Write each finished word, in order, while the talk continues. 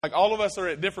Like all of us are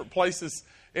at different places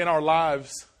in our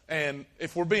lives, and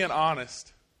if we're being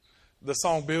honest, the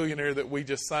song Billionaire that we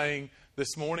just sang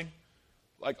this morning,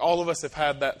 like all of us have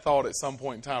had that thought at some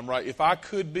point in time, right? If I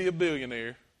could be a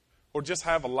billionaire or just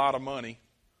have a lot of money,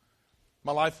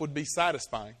 my life would be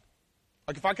satisfying.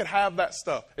 Like if I could have that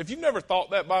stuff. If you've never thought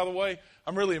that, by the way,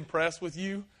 I'm really impressed with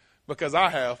you because I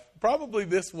have. Probably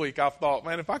this week I've thought,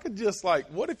 man, if I could just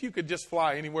what if you could just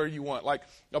fly anywhere you want? Like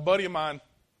a buddy of mine,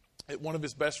 one of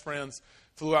his best friends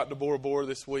flew out to Bora Bora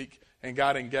this week and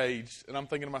got engaged. And I'm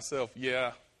thinking to myself,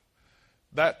 yeah,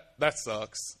 that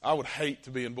sucks. I would hate to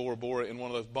be in Bora Bora in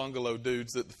one of those bungalow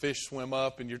dudes that the fish swim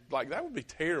up. And you're like, that would be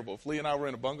terrible. If Lee and I were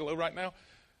in a bungalow right now,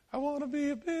 I want to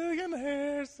be a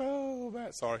billionaire so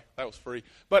bad. Sorry, that was free.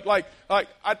 But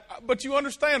but you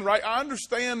understand, right? I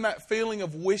understand that feeling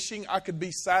of wishing I could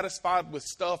be satisfied with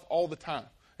stuff all the time.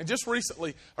 And just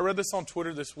recently, I read this on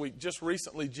Twitter this week. Just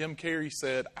recently, Jim Carrey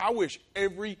said, I wish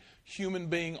every human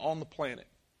being on the planet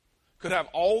could have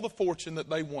all the fortune that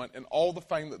they want and all the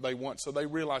fame that they want so they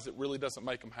realize it really doesn't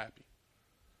make them happy.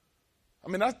 I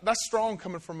mean, that's strong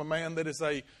coming from a man that is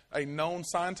a known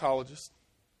Scientologist.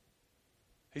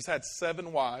 He's had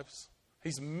 7 wives.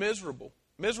 He's miserable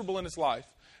in his life.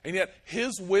 And yet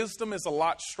his wisdom is a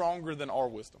lot stronger than our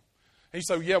wisdom. And you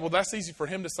say, yeah, well, that's easy for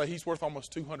him to say. He's worth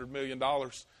almost $200 million.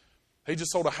 He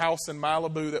just sold a house in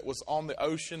Malibu that was on the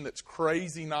ocean that's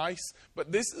crazy nice.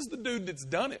 But this is the dude that's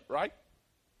done it, right?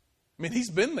 I mean, he's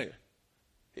been there.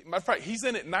 Matter of fact, he's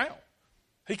in it now.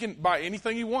 He can buy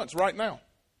anything he wants right now.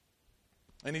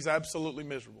 And he's absolutely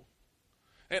miserable.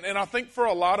 And I think for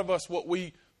a lot of us, what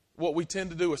we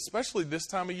tend to do, especially this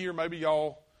time of year, maybe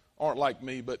y'all aren't like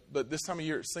me, but this time of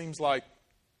year it seems like,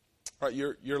 right,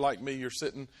 you're like me, you're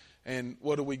sitting, and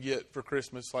what do we get for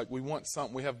Christmas? Like we want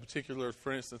something, we have a particular,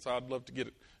 for instance, I'd love to get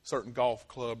a certain golf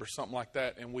club or something like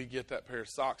that, and we get that pair of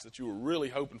socks that you were really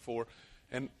hoping for,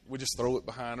 and we just throw it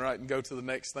behind, right, and go to the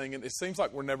next thing, and it seems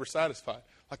like we're never satisfied.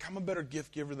 Like I'm a better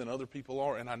gift giver than other people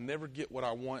are, and I never get what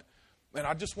I want, and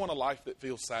I just want a life that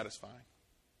feels satisfying.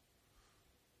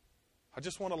 I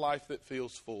just want a life that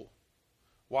feels full.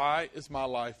 Why is my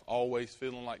life always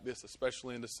feeling like this,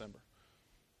 especially in December?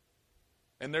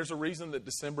 And there's a reason that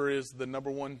December is the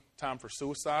number one time for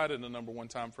suicide and the number one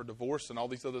time for divorce and all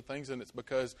these other things. And it's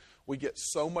because we get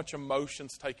so much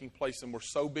emotions taking place and we're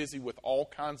so busy with all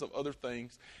kinds of other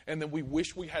things. And then we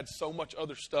wish we had so much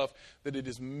other stuff that it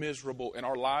is miserable and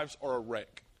our lives are a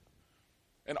wreck.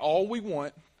 And all we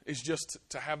want is just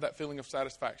to have that feeling of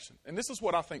satisfaction. And this is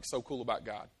what I think is so cool about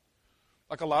God.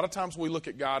 Like a lot of times we look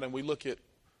at God and we look at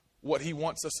what He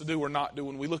wants us to do or not do,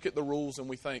 and we look at the rules and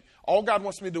we think, all God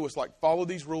wants me to do is follow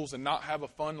these rules and not have a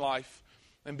fun life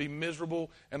and be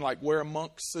miserable and wear a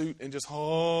monk suit and just and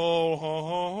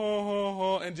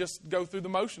just go through the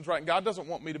motions, right? And God doesn't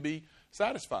want me to be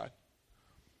satisfied.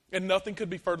 And nothing could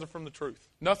be further from the truth.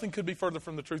 Nothing could be further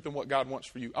from the truth than what God wants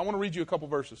for you. I want to read you a couple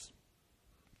verses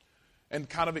and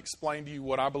kind of explain to you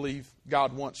what I believe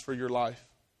God wants for your life.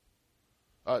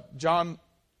 John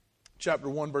chapter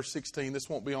 1, verse 16, this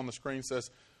won't be on the screen,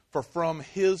 says, for from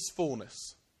His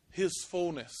fullness,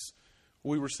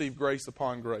 we receive grace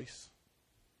upon grace.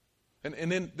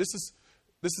 And then this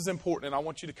is important, and I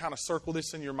want you to kind of circle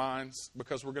this in your minds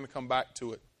because we're going to come back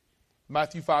to it.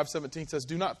 Matthew 5:17 says,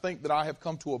 do not think that I have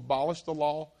come to abolish the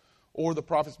law or the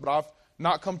prophets, but I've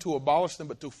not come to abolish them,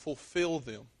 but to fulfill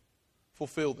them.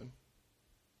 Fulfill them.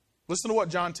 Listen to what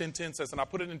John 10:10 says, and I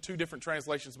put it in 2 different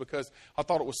translations because I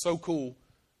thought it was so cool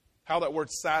how that word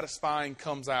satisfying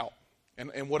comes out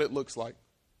and what it looks like.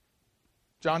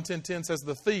 John 10:10 says,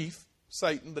 the thief,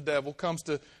 Satan, the devil, comes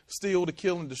to steal, to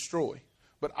kill, and destroy.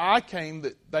 But I came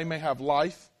that they may have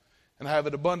life and have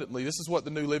it abundantly. This is what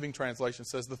the New Living Translation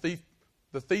says.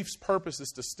 The thief's purpose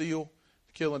is to steal,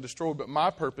 to kill, and destroy, but my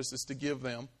purpose is to give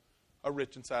them a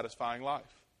rich and satisfying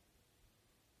life.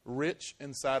 Rich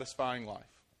and satisfying life.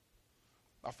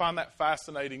 I find that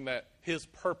fascinating that His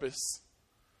purpose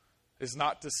is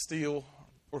not to steal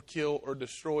or kill or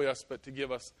destroy us, but to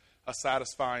give us a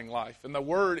satisfying life. And the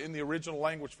word in the original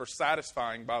language for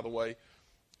satisfying, by the way,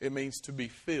 it means to be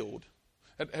filled.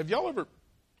 Have y'all ever,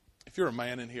 if you're a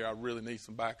man in here, I really need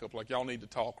some backup. Y'all need to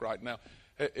talk right now.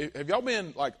 Have y'all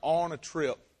been on a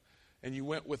trip and you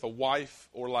went with a wife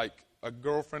or a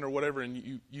girlfriend or whatever,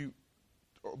 and you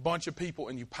a bunch of people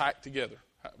and you packed together?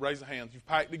 Raise a hand. You've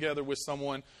packed together with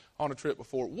someone on a trip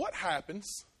before. What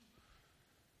happens?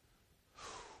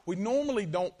 We normally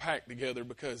don't pack together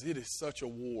because it is such a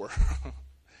war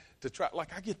to try.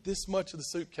 I get this much of the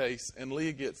suitcase and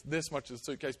Leah gets this much of the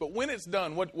suitcase. But when it's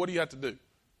done, what do you have to do?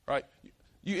 Right?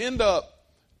 You end up,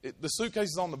 the suitcase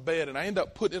is on the bed and I end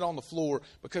up putting it on the floor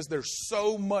because there's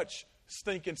so much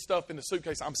stinking stuff in the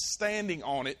suitcase. I'm standing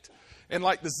on it. And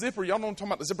like the zipper, y'all know what I'm talking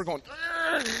about, the zipper going,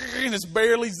 and it's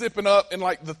barely zipping up. And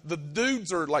like the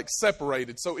dudes are like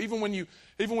separated. So even when you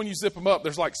zip them up,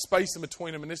 there's like space in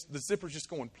between them. And the zipper's just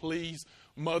going, please,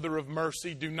 Mother of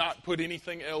Mercy, do not put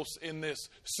anything else in this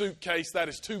suitcase. That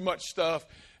is too much stuff.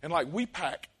 And like we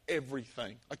pack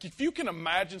everything. Like if you can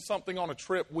imagine something on a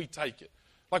trip, we take it.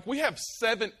 Like we have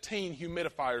 17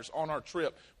 humidifiers on our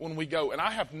trip when we go. And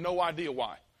I have no idea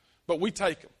why. But we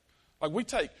take them. Like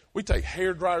we take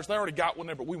hair dryers. They already got one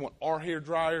there, but we want our hair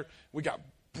dryer. We got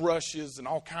brushes and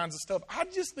all kinds of stuff. I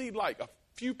just need like a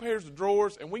few pairs of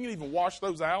drawers, and we can even wash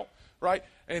those out, right?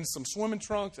 And some swimming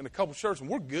trunks and a couple shirts, and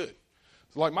we're good.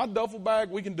 So like my duffel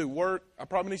bag, we can do work. I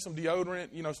probably need some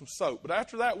deodorant, some soap. But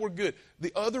after that, we're good.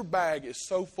 The other bag is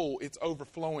so full, it's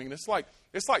overflowing. And it's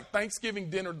like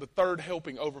Thanksgiving dinner, the third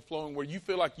helping overflowing, where you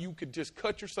feel like you could just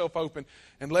cut yourself open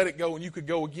and let it go, and you could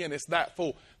go again. It's that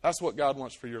full. That's what God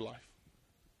wants for your life.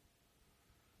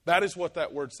 That is what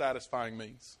that word satisfying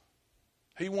means.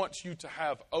 He wants you to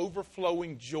have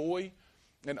overflowing joy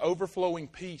and overflowing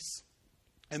peace.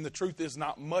 And the truth is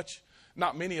not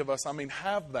many of us,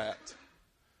 have that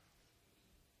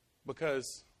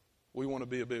because we want to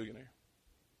be a billionaire.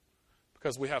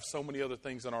 Because we have so many other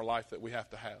things in our life that we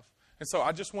have to have. And so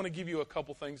I just want to give you a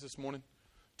couple things this morning.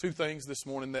 2 things this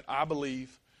morning that I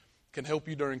believe can help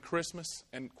you during Christmas.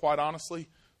 And quite honestly,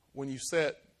 when you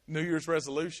set New Year's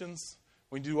resolutions,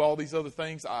 when you do all these other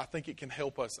things, I think it can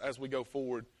help us as we go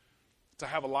forward to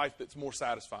have a life that's more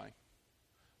satisfying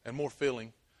and more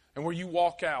filling. And where you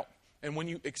walk out and when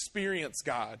you experience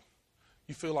God,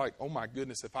 you feel like, oh my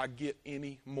goodness, if I get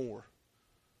any more,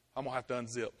 I'm going to have to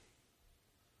unzip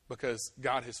because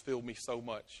God has filled me so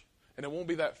much. And it won't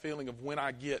be that feeling of when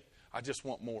I get, I just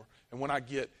want more. And when I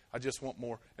get, I just want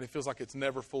more. And it feels like it's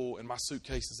never full and my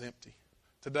suitcase is empty.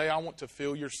 Today I want to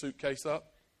fill your suitcase up.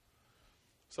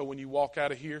 So when you walk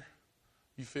out of here,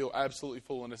 you feel absolutely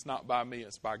full, and it's not by me,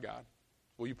 it's by God.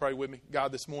 Will you pray with me?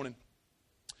 God, this morning,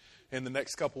 in the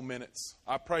next couple minutes,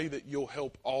 I pray that you'll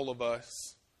help all of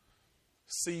us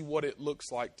see what it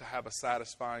looks like to have a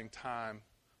satisfying time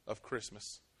of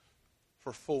Christmas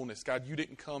for fullness. God, you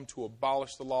didn't come to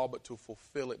abolish the law, but to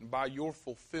fulfill it. And by your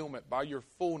fulfillment, by your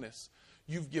fullness,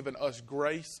 you've given us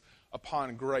grace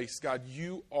upon grace. God,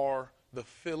 you are the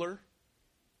filler.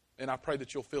 And I pray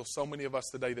that you'll fill so many of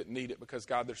us today that need it because,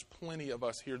 God, there's plenty of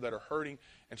us here that are hurting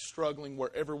and struggling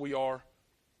wherever we are,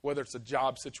 whether it's a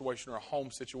job situation or a home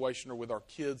situation or with our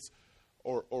kids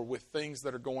or with things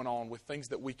that are going on, with things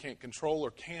that we can't control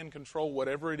or can control,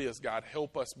 whatever it is. God,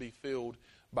 help us be filled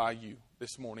by you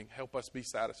this morning. Help us be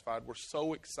satisfied. We're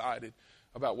so excited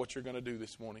about what you're going to do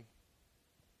this morning.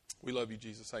 We love you,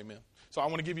 Jesus. Amen. So I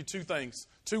want to give you 2 things,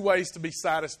 2 ways to be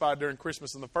satisfied during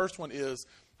Christmas. And the first one is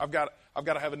I've got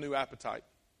to have a new appetite.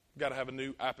 I've got to have a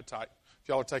new appetite. If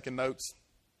y'all are taking notes,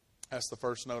 that's the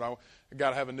first note. I've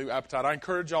got to have a new appetite. I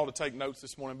encourage y'all to take notes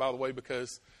this morning, by the way,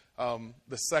 because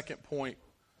the second point,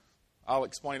 I'll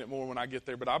explain it more when I get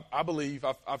there. But I believe,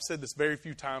 I've said this very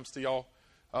few times to y'all.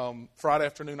 Friday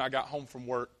afternoon, I got home from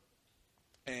work,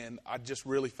 and I just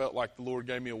really felt like the Lord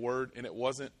gave me a word, and it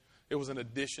was an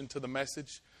addition to the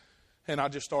message. And I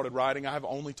just started writing. I have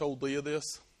only told Leah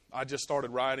this. I just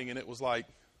started writing, and it was like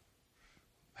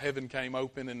heaven came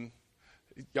open, and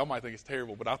y'all might think it's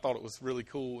terrible, but I thought it was really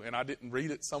cool. And I didn't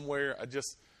read it somewhere. I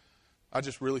just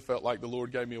really felt like the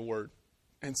Lord gave me a word.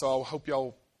 And so I hope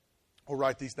y'all will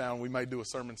write these down. We may do a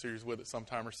sermon series with it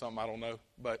sometime or something. I don't know.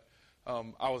 But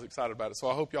I was excited about it. So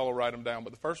I hope y'all will write them down.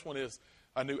 But the first one is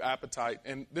a new appetite.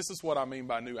 And this is what I mean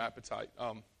by new appetite.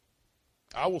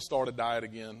 I will start a diet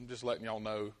again, just letting y'all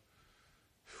know.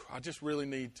 I just really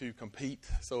need to compete.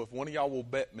 So if one of y'all will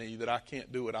bet me that I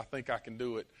can't do it, I think I can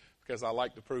do it because I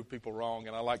like to prove people wrong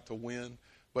and I like to win.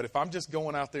 But if I'm just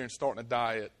going out there and starting a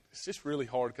diet, it's just really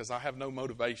hard because I have no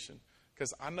motivation.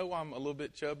 Because I know I'm a little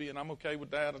bit chubby and I'm okay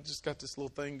with that. I just got this little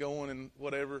thing going and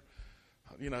whatever.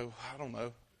 I don't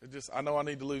know. I know I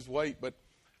need to lose weight.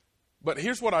 But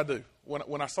here's what I do.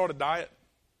 When I start a diet,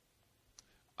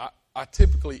 I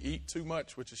typically eat too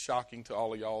much, which is shocking to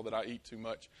all of y'all that I eat too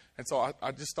much. And so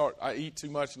I eat too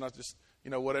much and I just,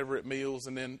 whatever at meals.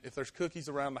 And then if there's cookies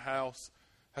around the house,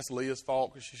 that's Leah's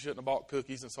fault because she shouldn't have bought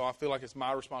cookies. And so I feel like it's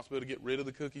my responsibility to get rid of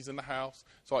the cookies in the house.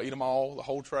 So I eat them all, the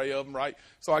whole tray of them, right?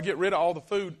 So I get rid of all the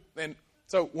food. And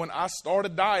so when I start a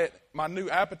diet, my new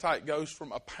appetite goes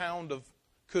from a pound of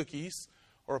cookies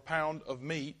or a pound of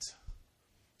meat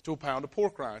to a pound of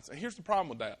pork rinds. And here's the problem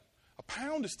with that. A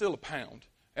pound is still a pound.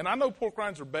 And I know pork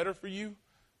rinds are better for you.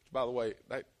 Which, by the way,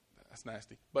 that's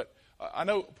nasty. But I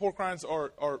know pork rinds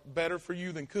are better for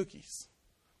you than cookies.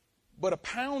 But a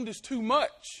pound is too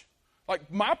much. Like,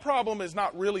 my problem is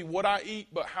not really what I eat,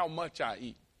 but how much I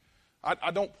eat.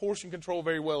 I don't portion control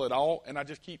very well at all, and I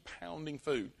just keep pounding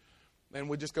food. And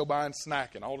we just go by and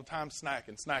snacking, all the time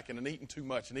snacking, and eating too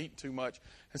much. And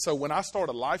so when I start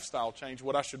a lifestyle change,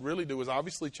 what I should really do is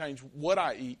obviously change what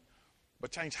I eat,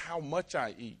 but change how much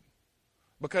I eat.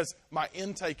 Because my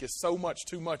intake is so much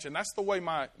too much, and that's the way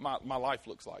my life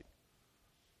looks like.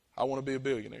 I want to be a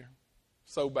billionaire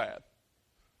so bad.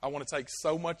 I want to take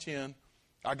so much in.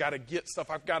 I got to get stuff.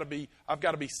 I've got to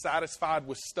be satisfied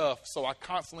with stuff. So I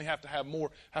constantly have to have more.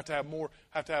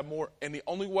 And the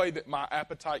only way that my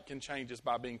appetite can change is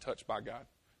by being touched by God,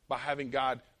 by having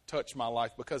God touch my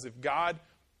life. Because if God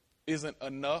isn't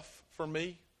enough for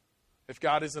me, if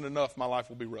God isn't enough, my life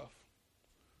will be rough.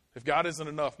 If God isn't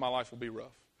enough, my life will be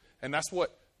rough. And that's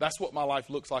what my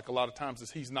life looks like a lot of times, is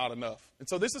He's not enough. And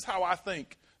so this is how I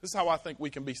think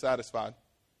we can be satisfied.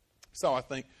 So I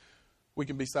think we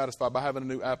can be satisfied by having a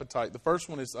new appetite. The first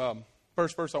one is,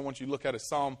 first verse I want you to look at is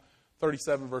Psalm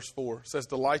 37, verse 4. It says,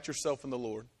 delight yourself in the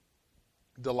Lord.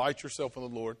 Delight yourself in the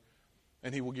Lord,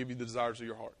 and He will give you the desires of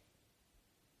your heart.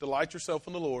 Delight yourself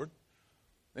in the Lord,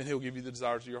 and He'll give you the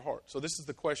desires of your heart. So this is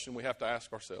the question we have to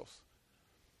ask ourselves.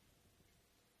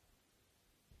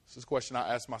 This is a question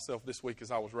I asked myself this week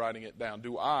as I was writing it down.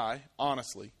 Do I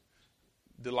honestly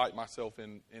delight myself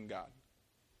in God?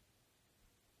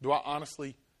 Do I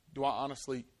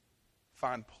honestly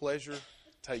find pleasure,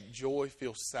 take joy,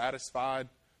 feel satisfied?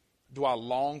 Do I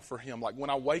long for Him? Like when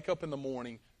I wake up in the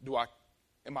morning,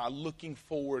 am I looking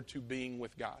forward to being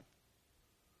with God?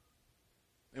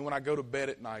 And when I go to bed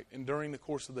at night and during the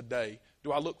course of the day,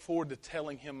 do I look forward to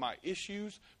telling Him my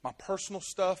issues, my personal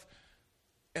stuff,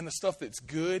 and the stuff that's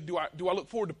good? Do I look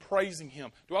forward to praising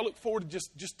Him? Do I look forward to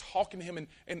just talking to Him?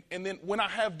 And then when I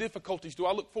have difficulties, do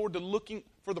I look forward to looking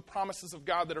for the promises of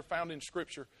God that are found in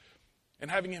Scripture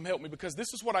and having Him help me? Because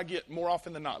this is what I get more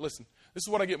often than not. Listen, this is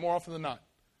what I get more often than not.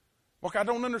 Look, I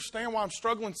don't understand why I'm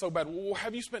struggling so bad. Well,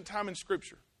 have you spent time in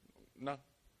Scripture? No.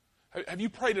 Have you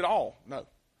prayed at all? No.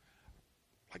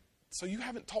 So you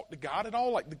haven't talked to God at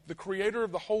all? Like the creator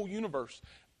of the whole universe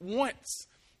once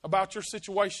about your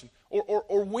situation.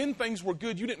 Or when things were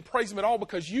good, you didn't praise Him at all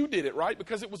because you did it, right?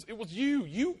 Because it was you.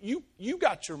 You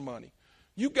got your money.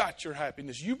 You got your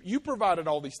happiness. You provided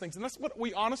all these things. And that's what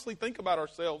we honestly think about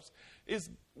ourselves is,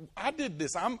 I did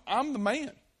this. I'm the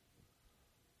man.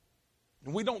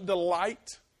 And we don't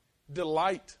delight,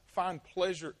 find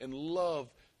pleasure, and love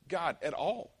God at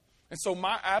all. And so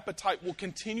my appetite will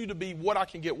continue to be what I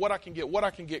can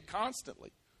get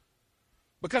constantly.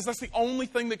 Because that's the only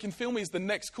thing that can fill me is the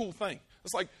next cool thing.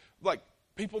 It's like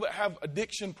people that have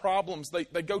addiction problems,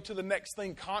 they go to the next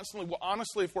thing constantly. Well,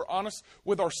 honestly, if we're honest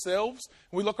with ourselves,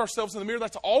 and we look ourselves in the mirror,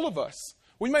 that's all of us.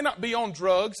 We may not be on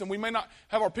drugs, and we may not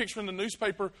have our picture in the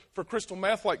newspaper for crystal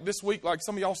meth like this week, like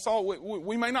some of y'all saw.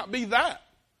 We may not be that.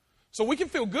 So we can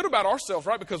feel good about ourselves,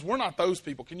 right? Because we're not those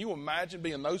people. Can you imagine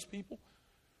being those people?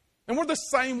 And we're the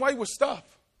same way with stuff.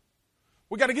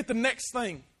 We got to get the next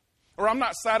thing. Or I'm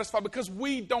not satisfied because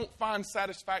we don't find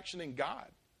satisfaction in God.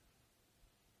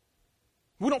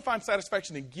 We don't find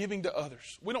satisfaction in giving to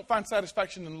others. We don't find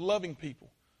satisfaction in loving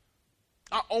people.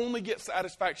 I only get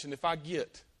satisfaction if I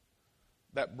get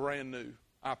that brand new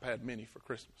iPad mini for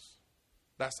Christmas.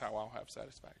 That's how I'll have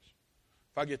satisfaction.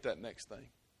 If I get that next thing,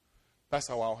 that's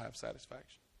how I'll have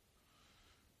satisfaction.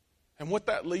 And what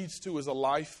that leads to is a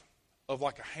life of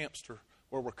like a hamster,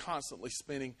 where we're constantly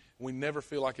spinning and we never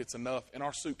feel like it's enough. And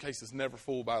our suitcase is never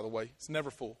full, by the way. It's never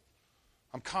full.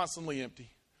 I'm constantly empty.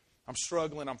 I'm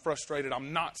struggling. I'm frustrated.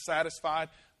 I'm not satisfied.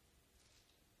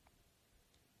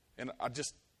 And I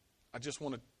just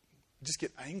want to just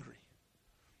get angry.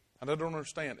 And I don't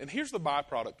understand. And here's the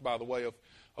byproduct, by the way,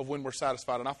 of when we're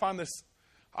satisfied. And I find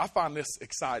this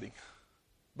exciting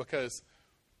because,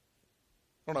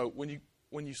 I don't know,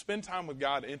 when you spend time with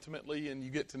God intimately and you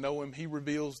get to know Him, He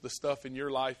reveals the stuff in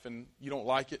your life and you don't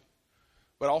like it.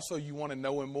 But also you want to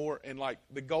know Him more. And like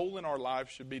the goal in our lives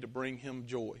should be to bring Him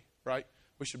joy, right?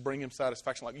 We should bring Him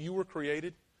satisfaction. Like you were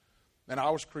created and I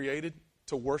was created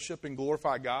to worship and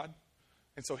glorify God.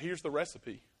 And so here's the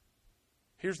recipe.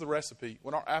 Here's the recipe.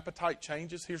 When our appetite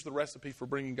changes, here's the recipe for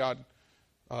bringing God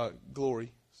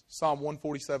glory. Psalm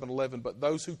 147:11. But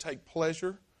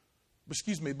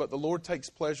the Lord takes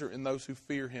pleasure in those who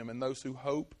fear Him and those who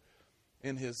hope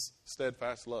in His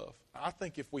steadfast love. I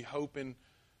think if we hope in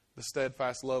the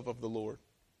steadfast love of the Lord,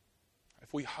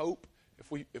 if we hope,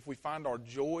 if we find our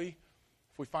joy,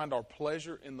 if we find our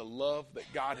pleasure in the love that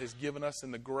God has given us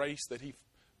and the grace that He,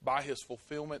 by His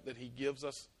fulfillment that He gives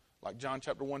us, Like John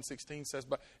chapter 1:16 says,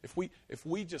 but if we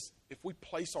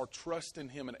place our trust in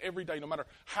Him, and every day, no matter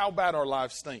how bad our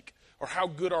lives stink or how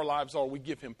good our lives are, we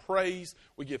give Him praise.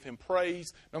 We give Him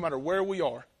praise no matter where we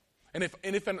are. And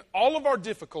if in all of our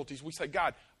difficulties we say,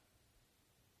 God,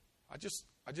 I just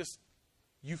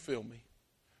you fill me,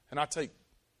 and I take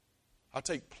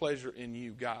pleasure in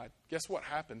you, God. Guess what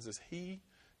happens is He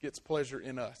gets pleasure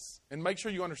in us. And make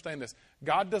sure you understand this: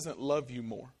 God doesn't love you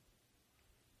more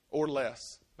or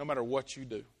less, no matter what you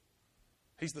do.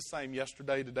 He's the same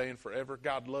yesterday, today, and forever.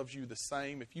 God loves you the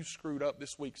same. If you screwed up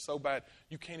this week so bad,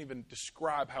 you can't even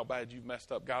describe how bad you've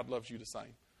messed up. God loves you the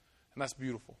same. And that's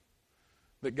beautiful,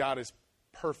 that God is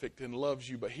perfect and loves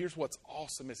you. But here's what's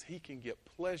awesome is He can get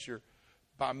pleasure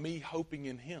by me hoping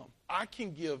in Him. I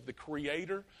can give the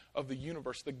Creator of the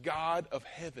universe, the God of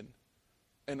heaven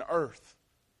and earth,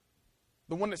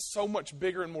 the one that's so much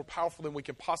bigger and more powerful than we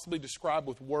can possibly describe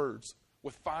with words,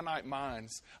 with finite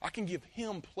minds. I can give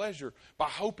Him pleasure by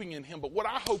hoping in Him. But what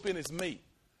I hope in is me,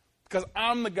 because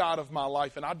I'm the God of my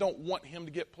life, and I don't want Him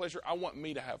to get pleasure. I want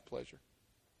me to have pleasure.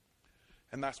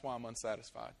 And that's why I'm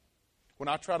unsatisfied. When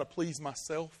I try to please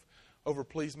myself over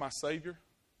please my Savior,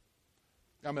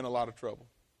 I'm in a lot of trouble.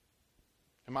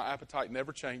 And my appetite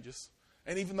never changes.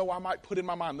 And even though I might put in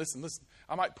my mind, listen,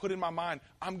 I might put in my mind,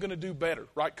 I'm going to do better,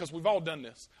 right? Because we've all done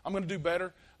this. I'm going to do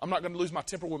better. I'm not going to lose my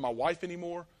temper with my wife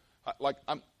anymore. I'm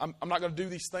not going to do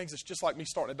these things. It's just like me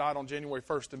starting a diet on January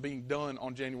 1st and being done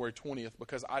on January 20th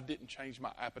because I didn't change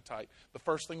my appetite. The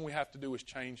first thing we have to do is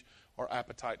change our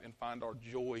appetite and find our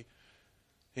joy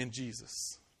in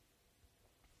Jesus.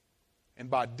 And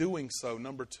by doing so,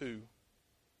 number 2,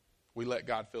 we let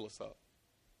God fill us up.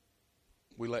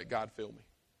 We let God fill me.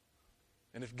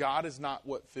 And if God is not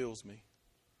what fills me,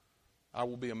 I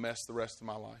will be a mess the rest of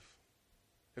my life.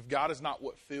 If God is not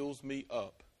what fills me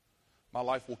up, my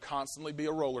life will constantly be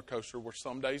a roller coaster where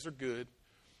some days are good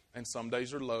and some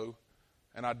days are low,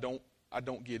 and I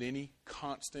don't get any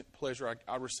constant pleasure.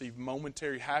 I receive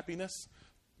momentary happiness,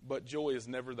 but joy is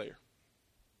never there.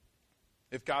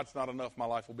 If God's not enough, my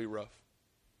life will be rough.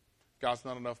 If God's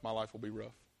not enough, my life will be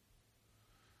rough.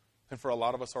 And for a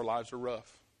lot of us, our lives are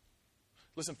rough.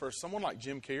 Listen, for someone like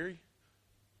Jim Carrey,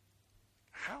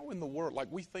 how in the world,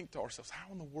 like we think to ourselves, how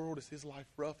in the world is his life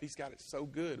rough? He's got it so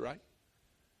good, right?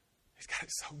 He's got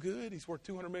it so good. He's worth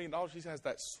 $200 million. He has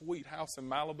that sweet house in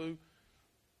Malibu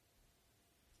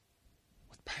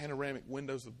with panoramic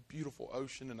windows, a beautiful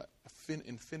ocean, and an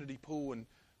infinity pool, and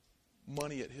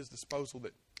money at his disposal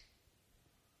that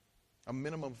a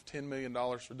minimum of $10 million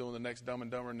for doing the next Dumb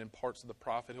and Dumber, and then parts of the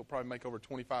profit. He'll probably make over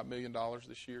 $25 million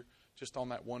this year just on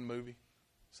that one movie,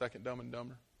 second Dumb and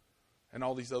Dumber, and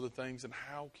all these other things. And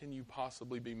how can you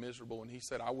possibly be miserable? And he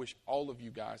said, I wish all of you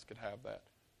guys could have that.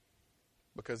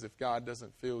 Because if God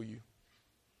doesn't fill you,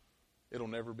 it'll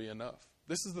never be enough.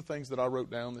 This is the things that I wrote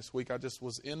down this week. I just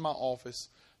was in my office,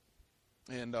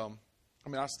 and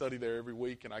I study there every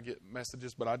week, and I get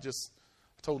messages, but I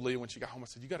told Leah when she got home, I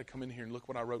said, you got to come in here and look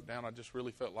what I wrote down. I just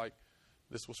really felt like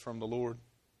this was from the Lord.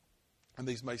 And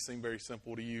these may seem very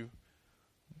simple to you,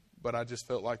 but I just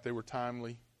felt like they were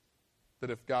timely,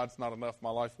 that if God's not enough,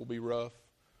 my life will be rough.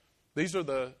 These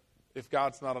are if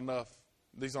God's not enough.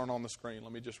 These aren't on the screen.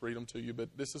 Let me just read them to you.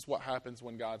 But this is what happens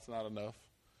when God's not enough.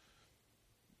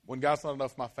 When God's not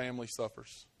enough, my family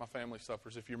suffers. My family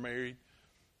suffers. If you're married,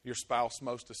 your spouse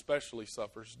most especially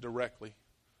suffers directly.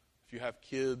 If you have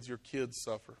kids, your kids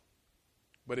suffer.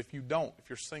 But if you don't, if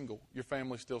you're single, your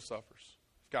family still suffers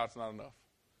if God's not enough.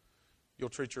 You'll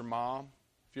treat your mom,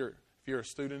 if you're a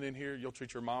student in here, you'll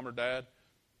treat your mom or dad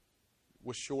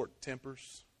with short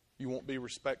tempers. You won't be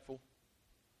respectful.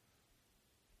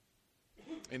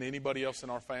 And anybody else in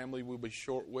our family will be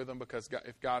short with them because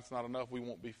if God's not enough, we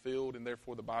won't be filled, and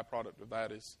therefore the byproduct of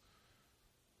that is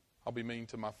I'll be mean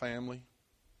to my family.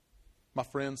 My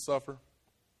friends suffer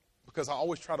because I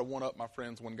always try to one-up my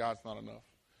friends when God's not enough.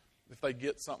 If they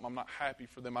get something, I'm not happy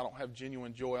for them. I don't have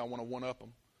genuine joy. I want to one-up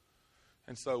them.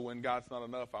 And so when God's not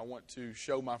enough, I want to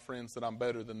show my friends that I'm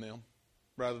better than them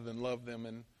rather than love them,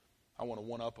 and I want to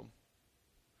one-up them.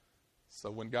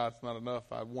 So when God's not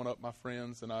enough, I one-up my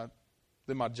friends, and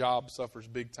then my job suffers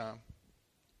big time.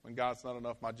 When God's not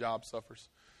enough, my job suffers.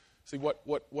 See,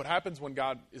 what happens when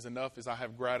God is enough is I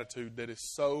have gratitude that is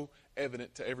so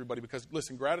evident to everybody. Because,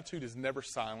 listen, gratitude is never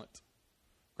silent.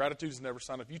 Gratitude is never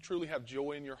silent. If you truly have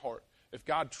joy in your heart, if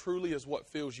God truly is what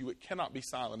fills you, it cannot be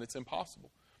silent. It's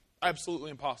impossible. Absolutely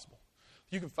impossible.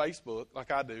 You can Facebook, like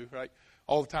I do, right?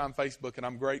 All the time Facebook, and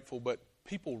I'm grateful, but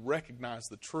people recognize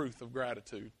the truth of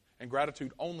gratitude. And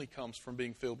gratitude only comes from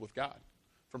being filled with God,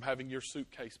 from having your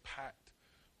suitcase packed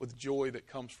with joy that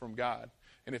comes from God.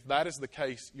 And if that is the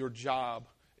case, your job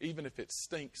even if it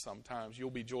stinks sometimes, you'll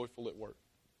be joyful at work.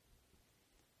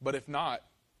 But if not,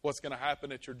 what's going to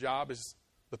happen at your job is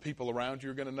the people around you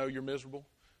are going to know you're miserable.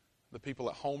 The people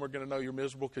at home are going to know you're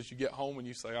miserable because you get home and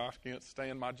you say, I can't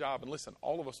stand my job. And listen,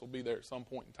 all of us will be there at some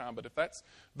point in time. But if that's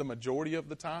the majority of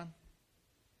the time,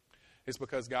 it's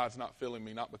because God's not filling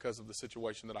me, not because of the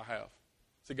situation that I have.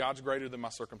 See, God's greater than my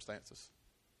circumstances.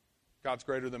 God's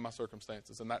greater than my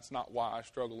circumstances. And that's not why I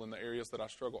struggle in the areas that I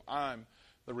struggle. I'm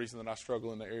the reason that I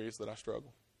struggle in the areas that I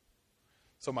struggle.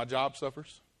 So my job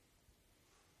suffers.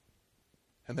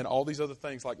 And then all these other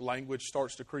things like language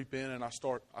starts to creep in, and I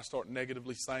start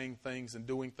negatively saying things and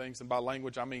doing things. And by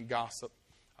language, I mean gossip.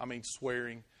 I mean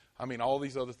swearing. I mean all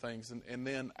these other things. And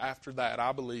then after that,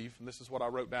 I believe, and this is what I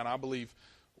wrote down, I believe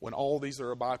when all these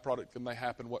are a byproduct and they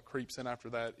happen, what creeps in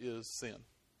after that is sin.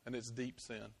 And it's deep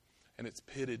sin. And it's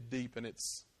pitted deep, and it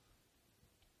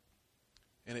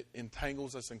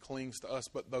entangles us and clings to us.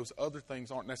 But those other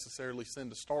things aren't necessarily sin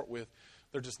to start with.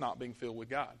 They're just not being filled with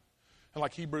God. And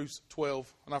like Hebrews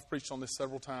 12, and I've preached on this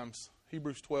several times,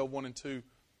 Hebrews 12, 1 and 2,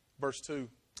 verse 2,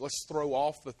 let's throw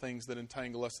off the things that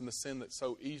entangle us and the sin that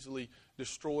so easily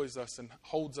destroys us and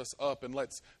holds us up, and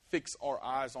let's fix our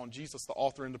eyes on Jesus, the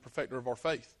author and the perfecter of our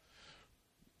faith.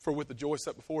 For with the joy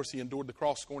set before us, he endured the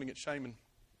cross, scorning its shame, and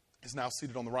is now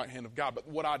seated on the right hand of God. But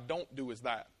what I don't do is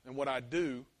that. And what I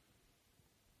do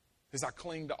is I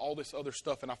cling to all this other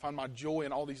stuff, and I find my joy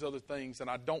in all these other things, and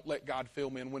I don't let God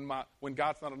fill me. And when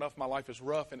God's not enough, my life is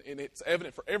rough, and it's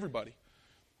evident for everybody.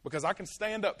 Because I can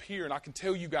stand up here and I can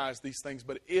tell you guys these things,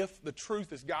 but if the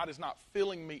truth is God is not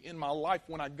filling me in my life,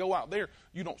 when I go out there,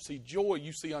 you don't see joy,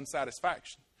 you see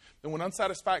unsatisfaction. And when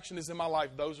unsatisfaction is in my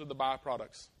life, those are the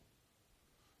byproducts.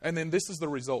 And then this is the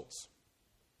results.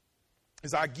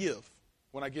 Is I give.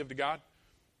 When I give to God,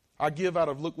 I give out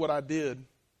of look what I did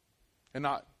and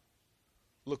not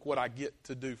look what I get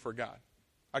to do for God.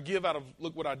 I give out of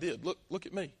look what I did. Look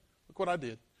at me. Look what I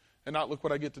did. And not look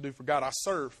what I get to do for God. I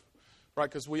serve, right?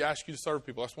 Because we ask you to serve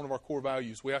people. That's one of our core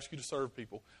values. We ask you to serve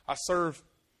people. I serve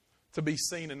to be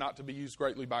seen and not to be used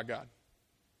greatly by God.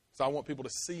 So I want people to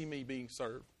see me being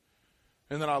served.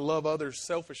 And then I love others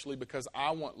selfishly because I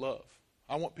want love.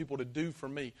 I want people to do for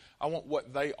me. I want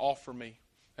what they offer me.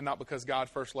 And not because God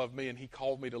first loved me and he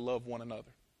called me to love one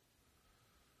another.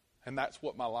 And that's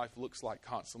what my life looks like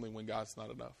constantly when God's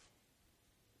not enough.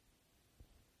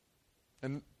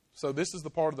 And so this is the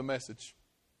part of the message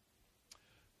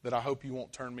that I hope you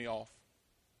won't turn me off.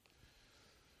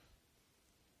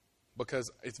 Because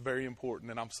it's very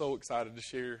important, and I'm so excited to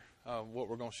share what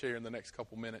we're going to share in the next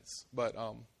couple minutes. But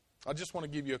I just want to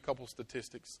give you a couple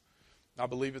statistics. I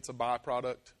believe it's a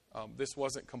byproduct. This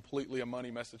wasn't completely a money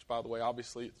message, by the way.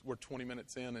 Obviously, we're 20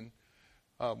 minutes in,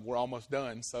 and we're almost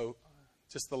done. So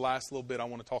just the last little bit, I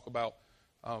want to talk about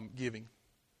giving.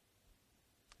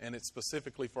 And it's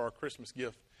specifically for our Christmas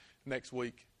gift next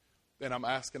week. And I'm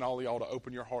asking all of y'all to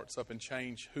open your hearts up and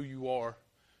change who you are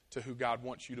to who God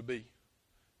wants you to be.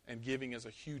 And giving is a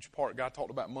huge part. God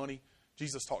talked about money.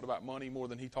 Jesus talked about money more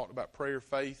than he talked about prayer,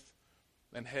 faith,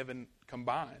 and heaven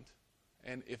combined.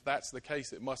 And if that's the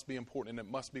case, it must be important, and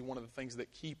it must be one of the things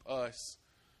that keep us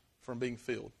from being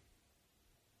filled.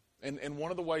 And one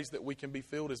of the ways that we can be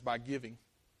filled is by giving.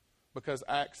 Because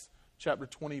Acts chapter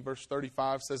 20, verse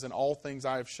 35 says, in all things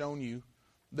I have shown you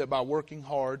that by working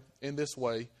hard in this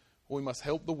way, we must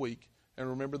help the weak and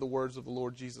remember the words of the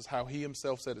Lord Jesus, how he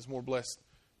himself said it's more blessed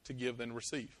to give than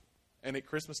receive. And at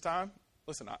Christmas time,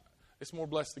 listen, it's more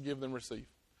blessed to give than receive.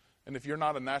 And if you're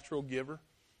not a natural giver,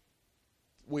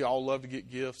 we all love to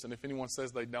get gifts. And if anyone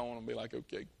says they don't, I'll be like,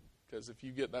 okay. Because if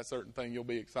you get that certain thing, you'll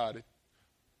be excited.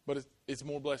 But it's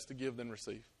more blessed to give than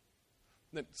receive.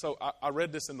 So I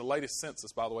read this in the latest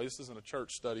census, by the way. This isn't a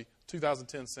church study.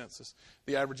 2010 census.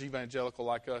 The average evangelical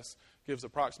like us gives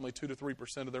approximately 2 to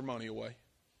 3% of their money away.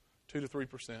 2 to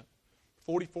 3%.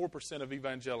 44% of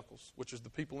evangelicals, which is the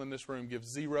people in this room, give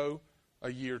 $0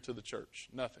 a year to the church.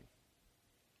 Nothing.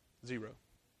 0.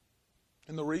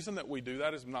 And the reason that we do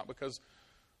that is not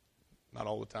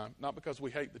all the time, not because we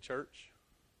hate the church.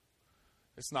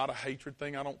 It's not a hatred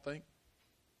thing, I don't think.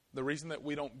 The reason that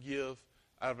we don't give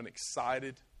out of an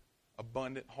excited,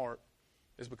 abundant heart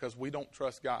is because we don't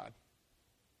trust God.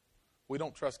 We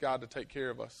don't trust God to take care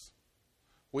of us.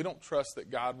 We don't trust that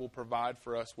God will provide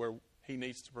for us where he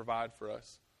needs to provide for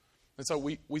us. And so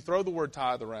we throw the word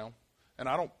tithe around, and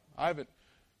I haven't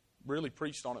really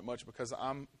preached on it much because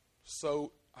I'm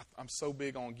so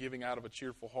big on giving out of a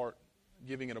cheerful heart,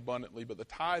 giving it abundantly. But the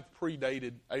tithe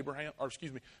predated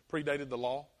predated the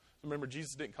law. Remember,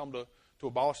 Jesus didn't come to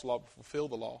abolish the law, but fulfill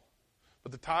the law.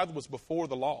 But the tithe was before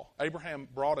the law. Abraham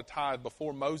brought a tithe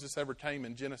before Moses ever came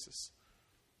in Genesis.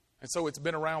 And so it's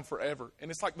been around forever.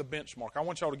 And it's like the benchmark. I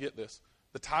want y'all to get this.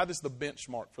 The tithe is the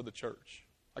benchmark for the church.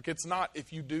 Like, it's not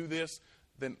if you do this,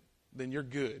 then you're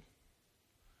good.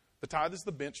 The tithe is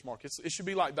the benchmark. It should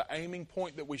be like the aiming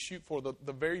point that we shoot for,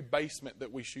 the very basement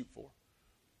that we shoot for.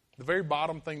 The very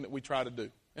bottom thing that we try to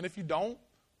do. And if you don't,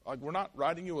 like, we're not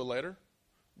writing you a letter,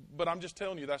 but I'm just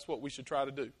telling you that's what we should try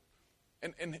to do.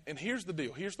 And here's the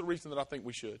deal. Here's the reason that I think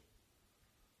we should.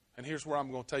 And here's where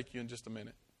I'm going to take you in just a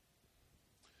minute.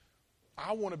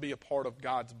 I want to be a part of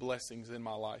God's blessings in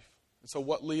my life. And so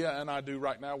what Leah and I do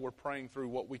right now, we're praying through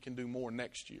what we can do more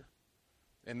next year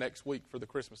and next week for the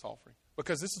Christmas offering.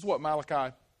 Because this is what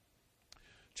Malachi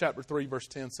chapter 3 verse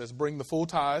 10 says. Bring the full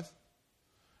tithe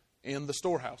in the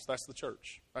storehouse. That's the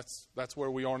church. That's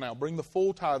where we are now. Bring the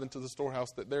full tithe into the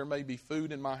storehouse that there may be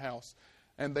food in my house.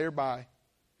 And thereby,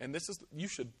 and this is, you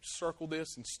should circle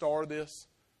this and star this.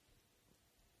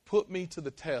 Put me to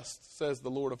the test, says the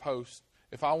Lord of hosts,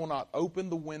 if I will not open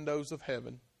the windows of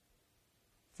heaven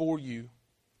for you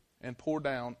and pour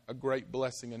down a great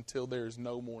blessing until there is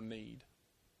no more need.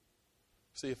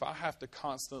 See, if I have to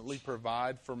constantly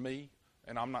provide for me,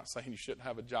 and I'm not saying you shouldn't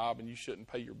have a job and you shouldn't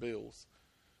pay your bills.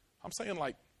 I'm saying,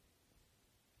 like,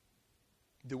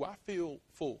 do I feel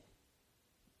full?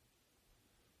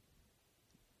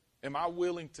 Am I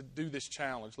willing to do this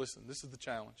challenge? Listen, this is the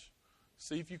challenge.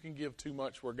 See if you can give too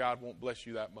much where God won't bless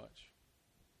you that much.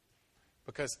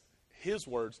 Because His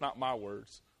words, not my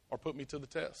words, are put me to the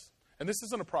test. And this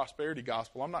isn't a prosperity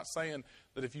gospel. I'm not saying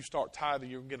that if you start tithing,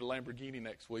 you're going to get a Lamborghini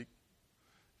next week.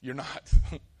 You're not.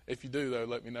 If you do, though,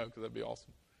 let me know, because that'd be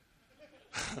awesome.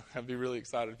 I'd be really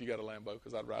excited if you got a Lambo,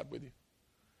 because I'd ride with you.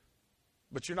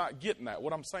 But you're not getting that.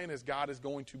 What I'm saying is God is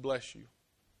going to bless you.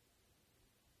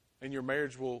 And your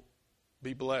marriage will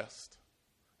be blessed.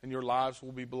 And your lives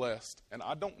will be blessed. And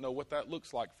I don't know what that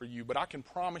looks like for you, but I can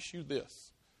promise you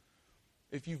this.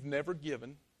 If you've never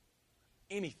given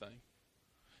anything,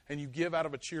 and you give out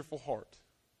of a cheerful heart,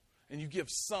 and you give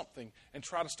something and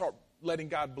try to start letting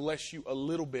God bless you a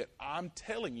little bit, I'm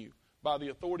telling you, by the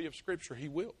authority of Scripture, He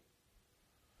will.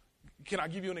 Can I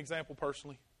give you an example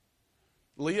personally?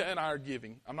 Leah and I are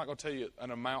giving. I'm not going to tell you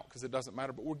an amount because it doesn't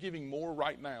matter, but we're giving more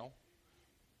right now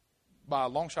by a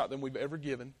long shot than we've ever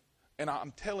given. And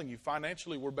I'm telling you,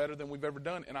 financially, we're better than we've ever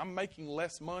done. And I'm making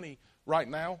less money right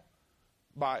now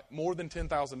by more than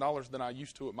 $10,000 than I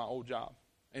used to at my old job.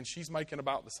 And she's making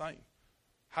about the same.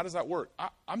 How does that work?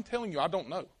 I'm telling you, I don't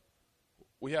know.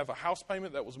 We have a house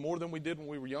payment that was more than we did when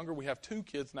we were younger. We have 2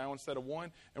 kids now instead of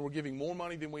 1, and we're giving more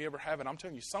money than we ever have. And I'm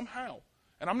telling you, somehow,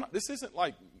 and this isn't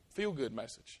like feel-good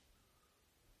message.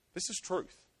 This is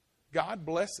truth. God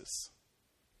blesses.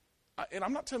 And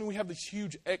I'm not telling you we have these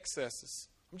huge excesses.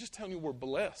 I'm just telling you we're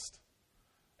blessed.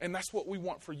 And that's what we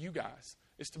want for you guys,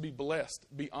 is to be blessed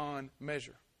beyond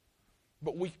measure.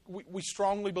 But we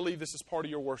strongly believe this is part of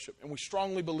your worship. And we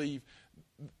strongly believe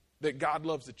that God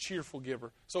loves a cheerful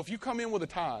giver. So if you come in with a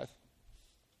tithe,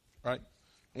 right?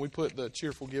 And we put the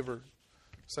cheerful giver,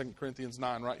 2 Corinthians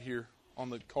 9, right here on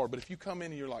the card. But if you come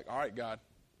in and you're like, all right, God,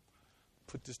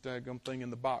 put this daggum thing in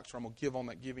the box, or I'm going to give on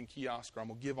that giving kiosk, or I'm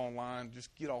going to give online,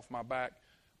 just get off my back,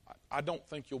 I don't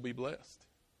think you'll be blessed.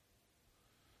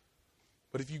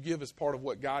 But if you give as part of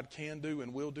what God can do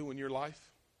and will do in your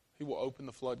life, He will open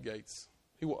the floodgates.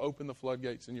 He will open the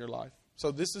floodgates in your life.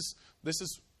 So this is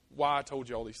why I told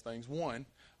you all these things. One,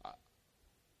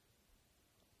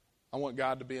 I want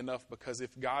God to be enough, because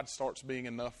if God starts being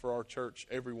enough for our church,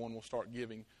 everyone will start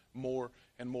giving more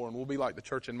and more. And we'll be like the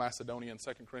church in Macedonia in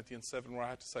 2 Corinthians 7, where I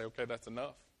have to say, okay, that's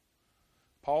enough.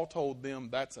 Paul told them,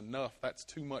 that's enough. That's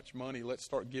too much money. Let's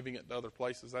start giving it to other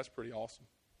places. That's pretty awesome.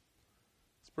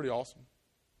 It's pretty awesome.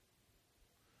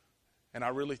 And I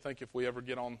really think if we ever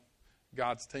get on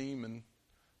God's team and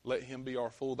let Him be our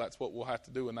fool, that's what we'll have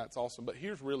to do, and that's awesome. But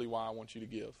here's really why I want you to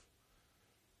give.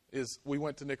 Is we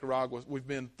went to Nicaragua. We've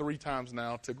been 3 times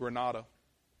now to Grenada.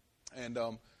 And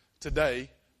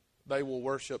today, they will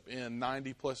worship in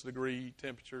 90-plus degree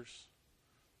temperatures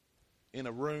in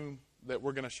a room that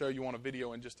we're going to show you on a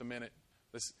video in just a minute.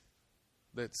 That's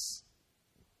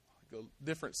like a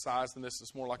different size than this.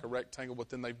 It's more like a rectangle, but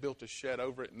then they built a shed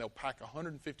over it, and they'll pack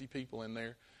 150 people in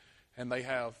there. And they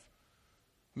have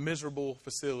miserable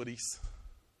facilities,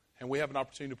 and we have an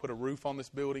opportunity to put a roof on this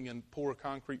building and pour a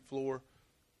concrete floor,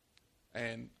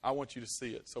 and I want you to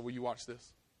see it. So will you watch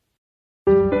this?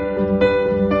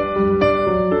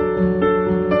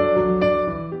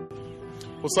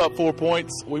 What's up, 4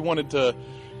 Points? We wanted to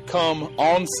come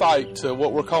on site to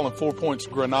what we're calling 4 Points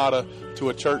Grenada, to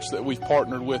a church that we've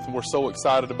partnered with and we're so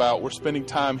excited about. We're spending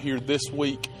time here this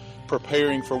week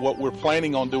preparing for what we're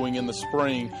planning on doing in the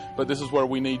spring, but this is where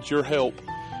we need your help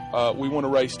We want to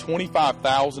raise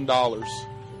 $25,000.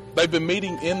 They've been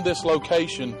meeting in this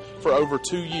location for over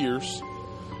 2 years,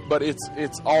 but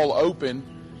it's all open.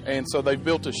 And so they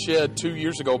built a shed 2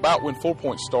 years ago, about when 4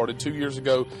 Points started, 2 years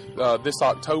ago this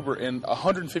October, and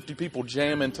 150 people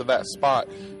jam into that spot.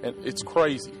 And it's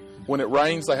crazy. When it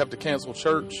rains, they have to cancel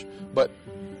church, but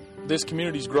this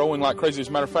community is growing like crazy. As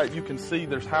a matter of fact, you can see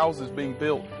there's houses being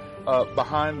built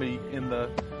behind me in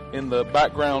the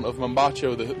background of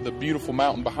Mombacho, the beautiful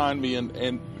mountain behind me,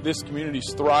 and this community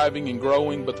is thriving and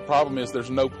growing, but the problem is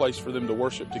there's no place for them to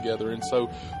worship together. And so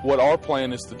what our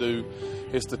plan is to do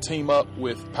is to team up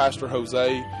with Pastor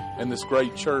Jose and this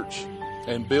great church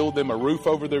and build them a roof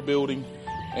over their building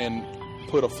and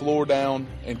put a floor down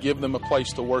and give them a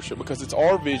place to worship, because it's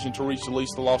our vision to reach the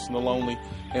least, the lost, and the lonely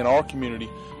in our community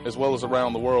as well as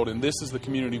around the world. And this is the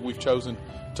community we've chosen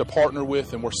to partner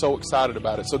with, and we're so excited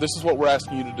about it. So this is what we're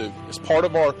asking you to do. As part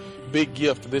of our big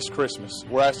gift this Christmas,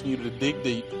 we're asking you to dig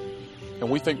deep, and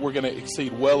we think we're going to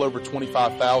exceed well over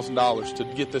 $25,000 to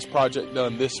get this project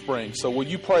done this spring. So will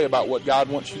you pray about what God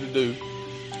wants you to do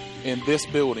in this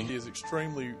building? It is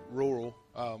extremely rural.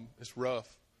 It's rough.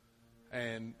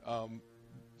 And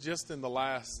just in the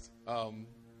last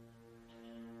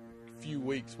few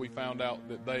weeks, we found out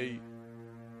that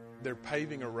they're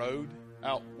paving a road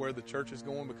out where the church is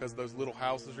going, because those little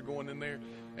houses are going in there.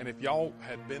 And if y'all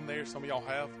had been there, some of y'all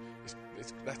have,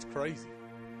 that's crazy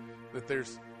that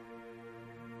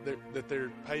they're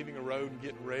paving a road and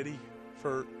getting ready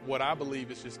for what I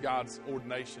believe is just God's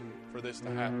ordination for this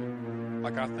to happen.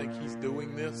 Like, I think He's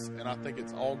doing this, and I think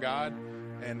it's all God,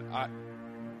 and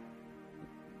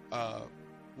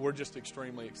we're just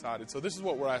extremely excited. So this is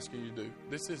what we're asking you to do.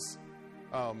 This is,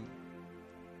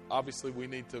 obviously we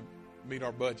need to meet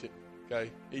our budget, okay?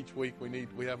 Each week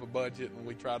we have a budget and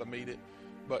we try to meet it.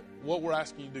 But what we're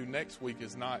asking you to do next week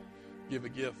is not give a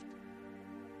gift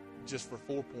just for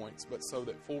 4 Points, but so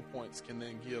that 4 Points can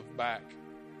then give back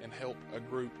and help a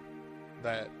group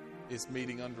that is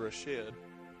meeting under a shed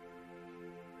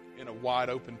in a wide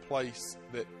open place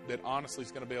that honestly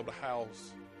is going to be able to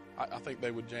house, I think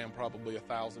they would jam probably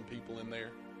 1,000 people in there.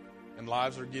 And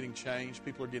lives are getting changed.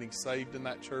 People are getting saved in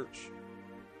that church.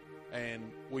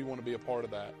 And we want to be a part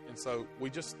of that. And so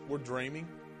we're dreaming,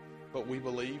 but we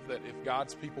believe that if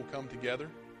God's people come together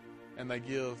and they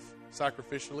give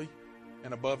sacrificially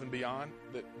and above and beyond,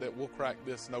 that we'll crack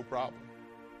this no problem.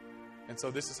 And so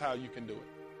this is how you can do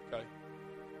it, okay?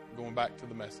 Going back to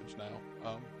the message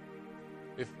now.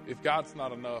 If God's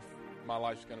not enough, my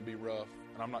life's going to be rough,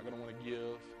 and I'm not going to want to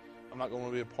give. I'm not going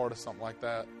to be a part of something like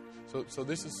that. So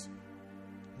this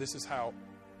is how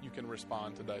you can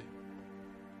respond today.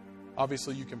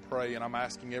 Obviously, you can pray, and I'm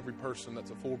asking every person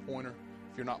that's a 4-pointer,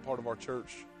 if you're not part of our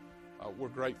church, we're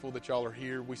grateful that y'all are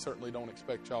here. We certainly don't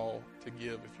expect y'all to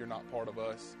give if you're not part of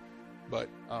us, but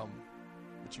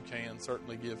you can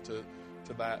certainly give to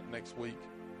that next week.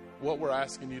 What we're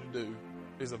asking you to do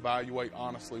is evaluate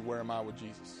honestly, where am I with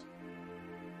Jesus?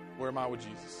 Where am I with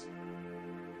Jesus?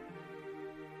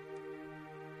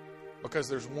 Because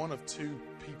there's one of two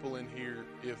people in here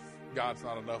if God's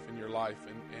not enough in your life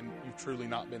and you've truly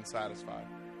not been satisfied.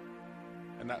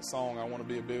 And that song, I Want to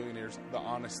Be a Billionaire, is the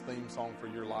honest theme song for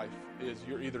your life. Is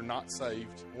you're either not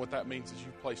saved. What that means is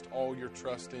you've placed all your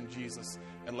trust in Jesus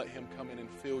and let Him come in and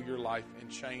fill your life and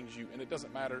change you. And it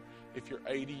doesn't matter if you're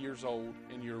 80 years old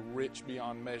and you're rich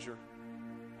beyond measure,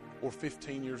 or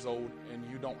 15 years old and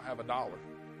you don't have $1.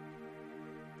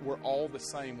 We're all the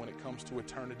same when it comes to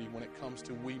eternity, when it comes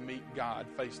to we meet God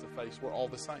face to face. We're all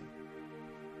the same.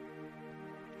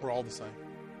 We're all the same.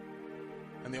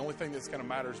 And the only thing that's going to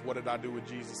matter is what did I do with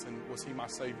Jesus, and was He my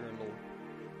Savior and Lord?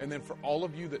 And then for all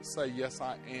of you that say, yes,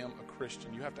 I am a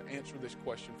Christian, you have to answer this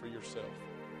question for yourself.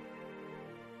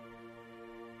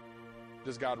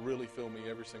 Does God really fill me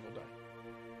every single day?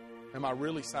 Am I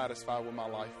really satisfied with my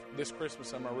life? This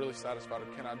Christmas, am I really satisfied?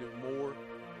 Or can I do more?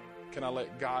 Can I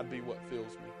let God be what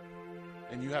fills me?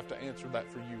 And you have to answer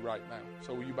that for you right now.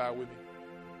 So will you bow with me?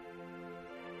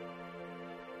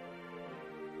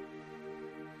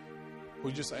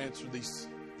 We just answer these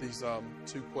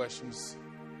two questions.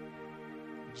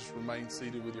 Just remain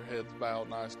seated with your heads bowed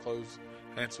and eyes closed.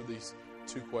 Answer these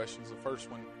two questions. The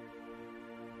first one.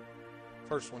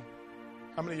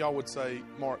 How many of y'all would say,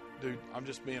 Mark, dude, I'm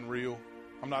just being real.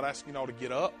 I'm not asking y'all to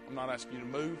get up. I'm not asking you to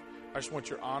move. I just want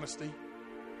your honesty.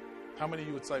 How many of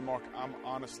you would say, Mark, I'm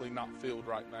honestly not filled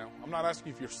right now? I'm not asking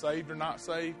you if you're saved or not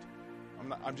saved.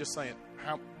 I'm just saying,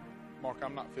 Mark,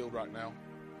 I'm not filled right now.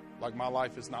 Like my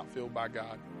life is not filled by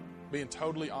God. Being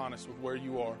totally honest with where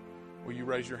you are. Will you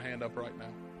raise your hand up right now?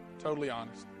 Totally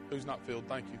honest. Who's not filled?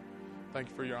 Thank you. Thank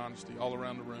you for your honesty all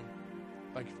around the room.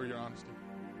 Thank you for your honesty.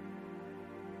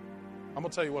 I'm going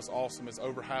to tell you what's awesome is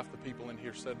over half the people in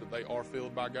here said that they are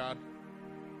filled by God.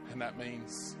 And that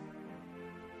means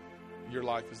your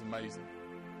life is amazing.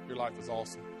 Your life is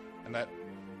awesome. And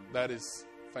that is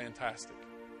fantastic.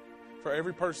 For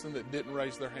every person that didn't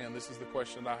raise their hand, this is the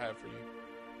question I have for you.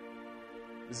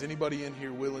 Is anybody in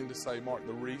here willing to say, Mark,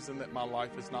 the reason that my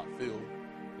life is not filled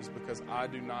is because I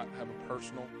do not have a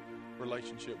personal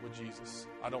relationship with Jesus.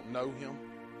 I don't know Him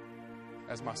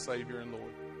as my Savior and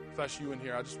Lord. If that's you in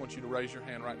here, I just want you to raise your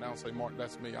hand right now and say, Mark,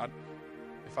 that's me.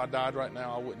 If I died right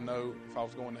now, I wouldn't know if I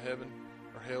was going to heaven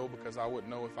or hell because I wouldn't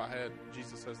know if I had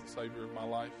Jesus as the Savior of my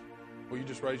life. Will you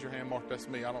just raise your hand? Mark, that's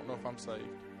me. I don't know if I'm saved.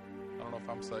 I don't know if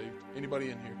I'm saved. Anybody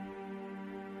in here?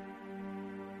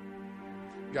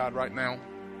 God, right now,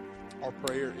 our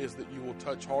prayer is that you will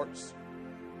touch hearts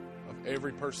of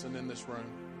every person in this room.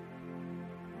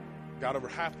 God, over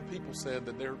half the people said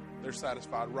that they're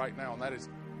satisfied right now, and that is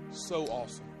so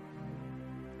awesome.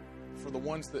 For the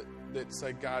ones that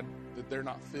say, God, that they're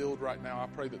not filled right now, I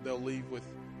pray that they'll leave with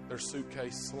their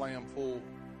suitcase slam full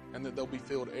and that they'll be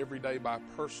filled every day by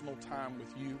personal time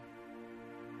with you.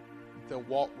 That they'll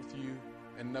walk with you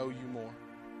and know you more.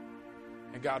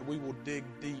 And God, we will dig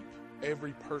deep.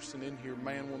 Every person in here,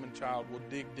 man, woman, child, will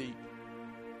dig deep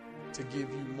to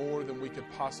give you more than we could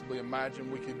possibly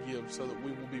imagine we could give so that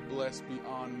we will be blessed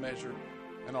beyond measure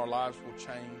and our lives will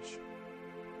change.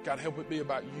 God, help it be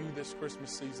about you this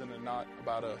Christmas season and not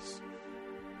about us.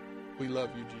 We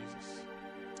love you, Jesus.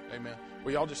 Amen.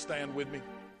 Will y'all just stand with me?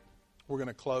 We're going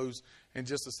to close in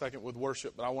just a second with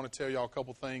worship, but I want to tell y'all a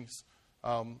couple things.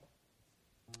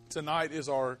 Tonight is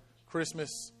our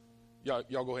Christmas. Y'all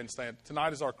go ahead and stand.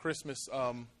 Tonight is our Christmas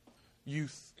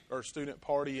youth or student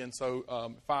party, and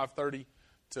so 5:30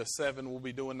 to 7 we'll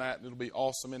be doing that. It'll be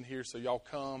awesome in here, so y'all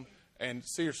come. And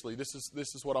seriously, this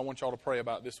is what I want y'all to pray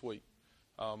about this week.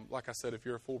 Like I said, if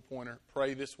you're a 4-pointer,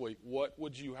 pray this week. What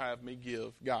would you have me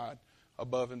give God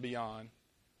above and beyond?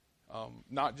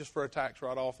 Not just for a tax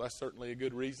write-off. That's certainly a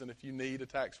good reason if you need a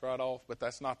tax write-off, but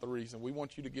that's not the reason. We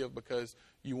want you to give because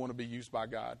you want to be used by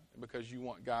God, and because you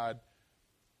want God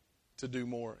to do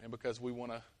more, and because we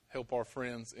want to help our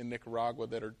friends in Nicaragua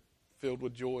that are filled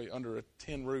with joy under a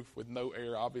tin roof with no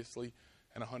air, obviously,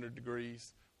 and 100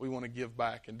 degrees. We want to give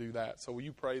back and do that. So will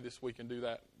you pray this week and do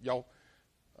that? Y'all,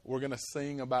 we're going to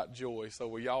sing about joy. So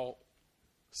will y'all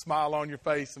smile on your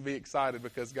face and be excited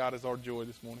because God is our joy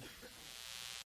this morning.